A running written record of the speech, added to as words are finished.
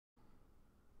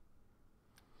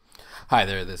Hi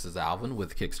there, this is Alvin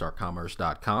with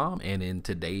kickstartcommerce.com, and in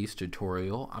today's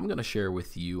tutorial I'm going to share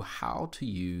with you how to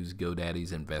use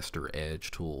GoDaddy's Investor Edge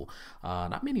tool.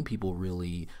 Not many people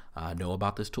really know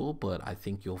about this tool, but I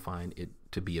think you'll find it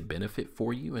to be a benefit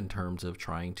for you in terms of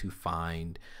trying to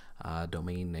find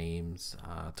domain names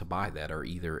to buy that are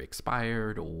either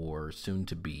expired or soon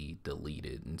to be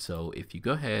deleted. And so if you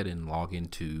go ahead and log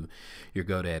into your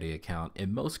GoDaddy account,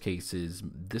 in most cases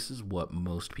this is what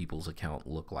most people's account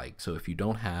look like. So if you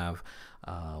don't have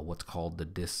what's called the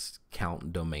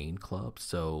discount domain club,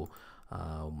 so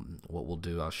what we'll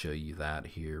do, I'll show you that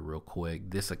here real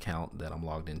quick. This account that I'm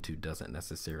logged into doesn't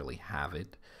necessarily have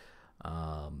it,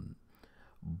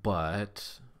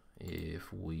 but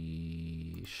if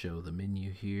we show the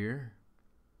menu here,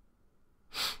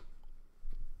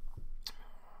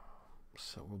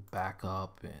 so we'll back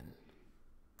up and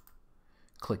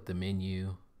click the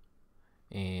menu,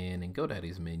 and in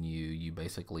GoDaddy's menu you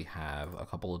basically have a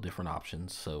couple of different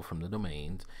options. So from the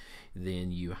domains,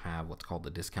 then you have what's called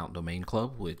the discount domain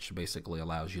club, which basically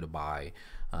allows you to buy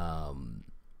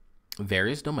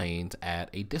various domains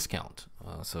at a discount.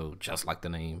 So just like the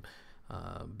name,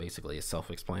 basically it's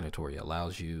self-explanatory. It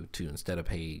allows you to, instead of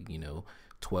pay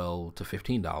 $12 to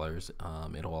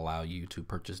 $15, it'll allow you to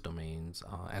purchase domains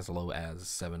as low as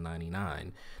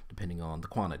 $7.99 depending on the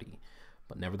quantity.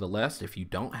 But nevertheless, if you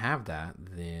don't have that,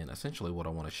 then essentially what I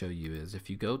want to show you is if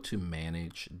you go to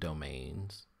manage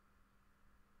domains,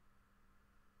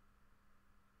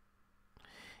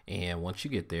 and once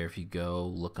you get there, if you go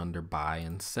look under buy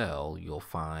and sell, you'll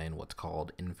find what's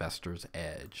called Investor's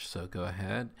Edge. So go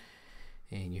ahead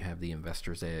and you have the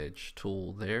Investor's Edge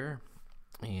tool there,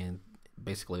 and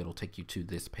basically it'll take you to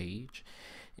this page.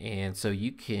 And so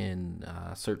you can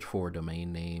search for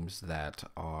domain names that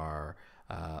are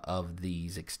of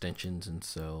these extensions, and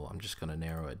so I'm just going to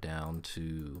narrow it down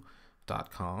to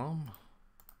 .com,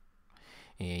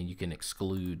 and you can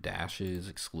exclude dashes,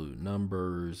 exclude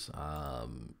numbers,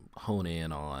 hone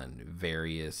in on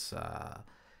various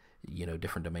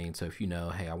different domains. So if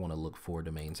hey, I want to look for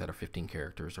domains that are 15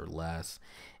 characters or less,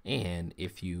 and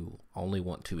if you only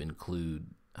want to include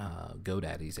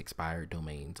GoDaddy's expired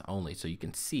domains only, so you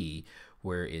can see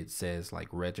where it says like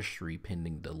registry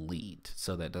pending delete.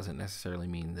 So that doesn't necessarily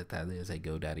mean that that is a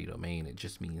GoDaddy domain. It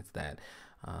just means that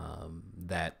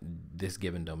that this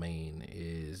given domain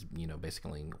is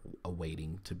basically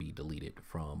awaiting to be deleted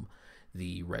from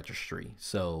the registry.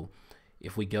 So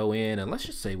if we go in and let's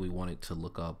just say we wanted to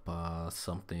look up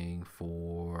something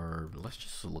for, let's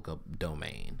just look up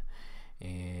domain,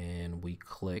 and we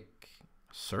click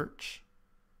search,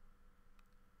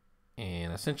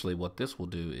 and essentially what this will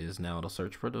do is now it'll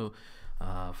search for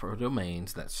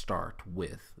domains that start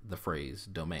with the phrase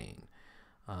domain.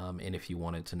 And if you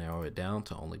wanted to narrow it down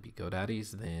to only be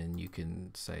GoDaddy's, then you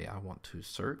can say I want to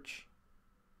search.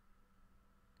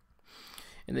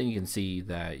 And then you can see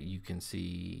that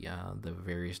the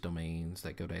various domains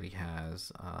that GoDaddy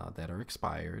has that are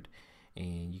expired,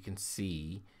 and you can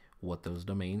see what those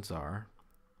domains are.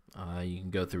 You can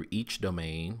go through each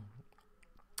domain,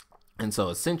 and so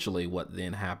essentially what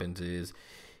then happens is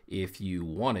if you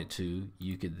wanted to,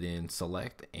 you could then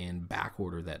select and back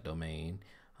order that domain.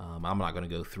 I'm not going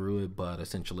to go through it, but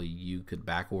essentially you could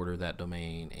back order that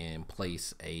domain and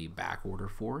place a back order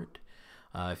for it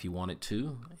if you wanted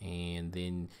to, and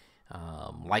then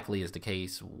likely is the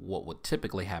case, what would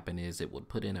typically happen is it would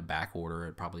put in a back order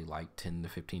at probably like $10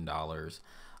 to $15.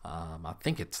 I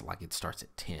think it's like it starts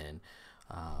at 10,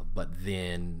 but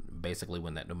then basically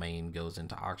when that domain goes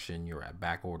into auction, your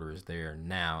back order is there.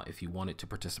 Now if you wanted to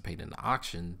participate in the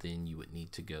auction, then you would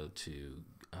need to go to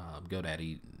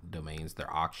GoDaddy domains, their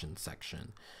auction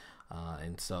section,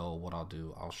 and so what I'll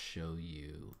do, I'll show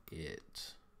you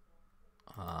it.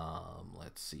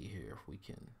 Let's see here if we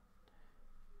can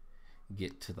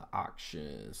get to the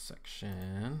auction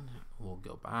section. We'll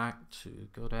go back to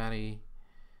GoDaddy,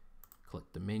 click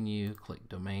the menu, click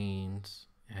domains,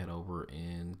 head over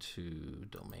into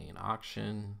domain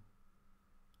auction,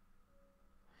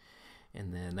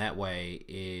 and then that way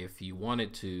if you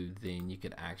wanted to, then you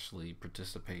could actually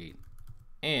participate.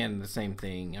 And the same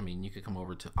thing, I mean, you could come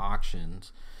over to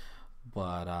auctions,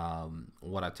 but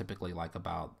what I typically like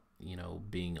about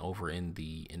being over in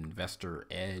the Investor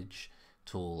Edge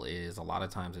tool is a lot of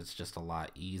times it's just a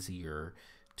lot easier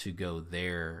to go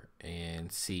there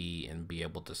and see and be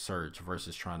able to search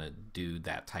versus trying to do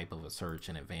that type of a search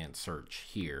and advanced search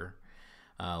here,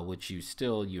 which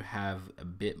you have a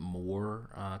bit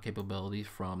more capabilities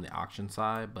from the auction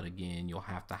side, but again you'll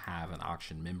have to have an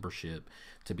auction membership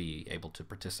to be able to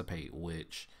participate,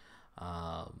 which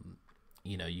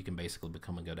you know, you can basically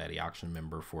become a GoDaddy auction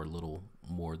member for a little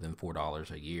more than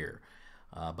 $4 a year.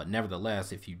 But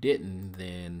nevertheless, if you didn't,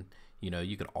 then, you know,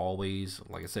 you could always,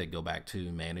 like I said, go back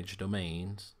to manage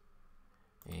domains.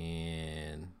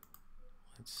 And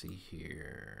let's see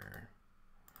here.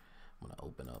 I'm going to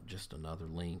open up just another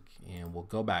link and we'll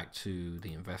go back to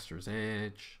the Investor's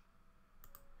Edge.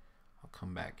 I'll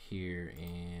come back here,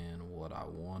 and what I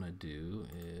want to do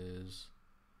is,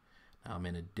 now I'm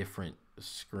in a different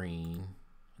screen,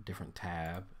 a different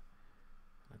tab.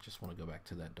 I just want to go back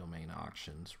to that domain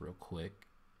auctions real quick.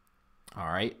 All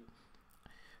right.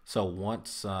 So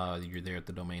once you're there at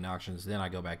the domain auctions, then I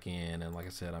go back in, and like I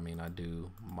said, I mean, I do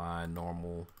my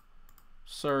normal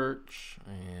search,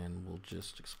 and we'll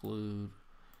just exclude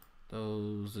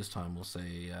those. This time we'll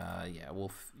say, yeah,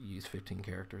 we'll use 15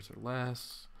 characters or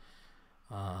less.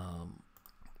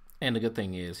 And the good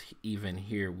thing is, even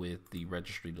here with the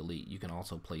registry delete, you can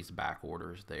also place back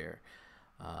orders there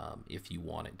if you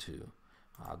wanted to.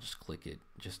 I'll just click it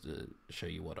just to show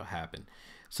you what will happen.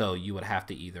 So you would have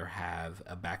to either have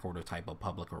a back order type of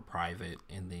public or private,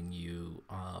 and then you,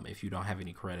 if you don't have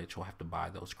any credits, you'll have to buy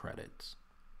those credits.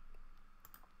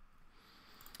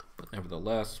 But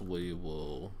nevertheless, we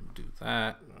will do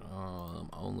that.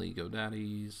 Only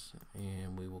GoDaddy's,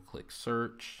 and we will click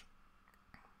search.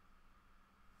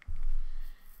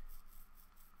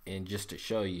 And just to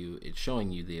show you, it's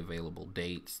showing you the available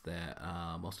dates that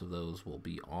most of those will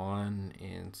be on.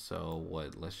 And so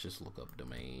let's just look up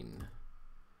domain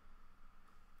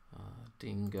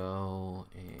dingo,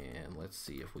 and let's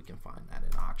see if we can find that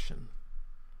in auction.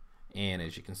 And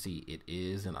as you can see, it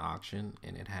is an auction,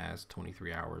 and it has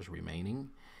 23 hours remaining.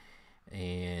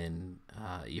 And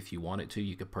if you wanted to,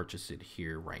 you could purchase it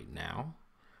here right now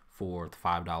for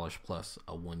 $5 plus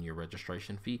a 1-year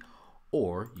registration fee.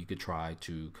 Or you could try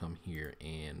to come here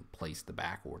and place the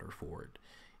back order for it.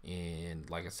 And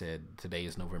like I said, today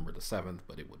is November the 7th,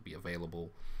 but it would be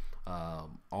available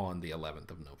on the 11th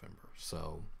of November.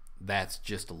 So that's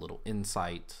just a little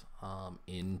insight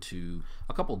into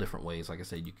a couple different ways. Like I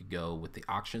said, you could go with the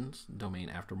auctions domain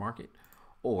aftermarket,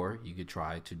 or you could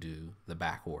try to do the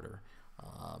back order.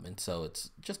 And so it's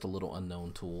just a little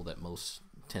unknown tool that most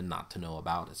tend not to know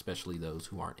about, especially those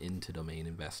who aren't into domain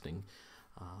investing.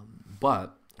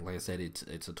 But like I said,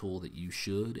 it's a tool that you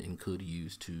should and could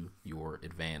use to your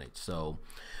advantage. So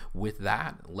with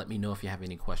that, let me know if you have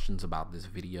any questions about this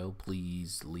video.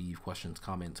 Please leave questions,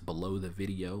 comments below the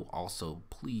video. Also,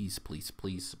 please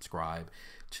subscribe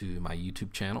to my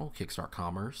YouTube channel, Kickstart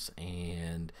Commerce.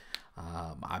 And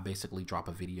I basically drop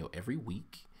a video every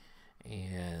week.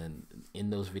 And in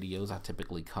those videos, I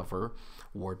typically cover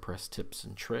WordPress tips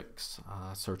and tricks,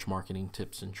 search marketing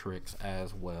tips and tricks,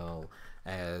 as well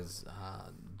as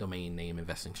domain name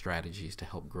investing strategies to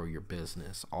help grow your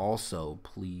business. Also,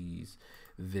 please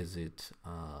visit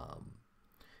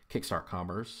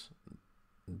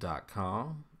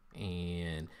kickstartcommerce.com,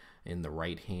 and in the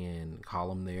right hand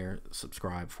column there,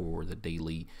 subscribe for the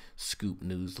daily scoop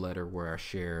newsletter, where I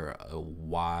share a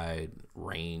wide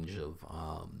range of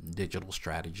digital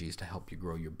strategies to help you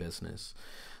grow your business.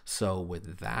 So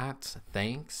with that,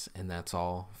 thanks, and that's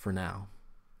all for now.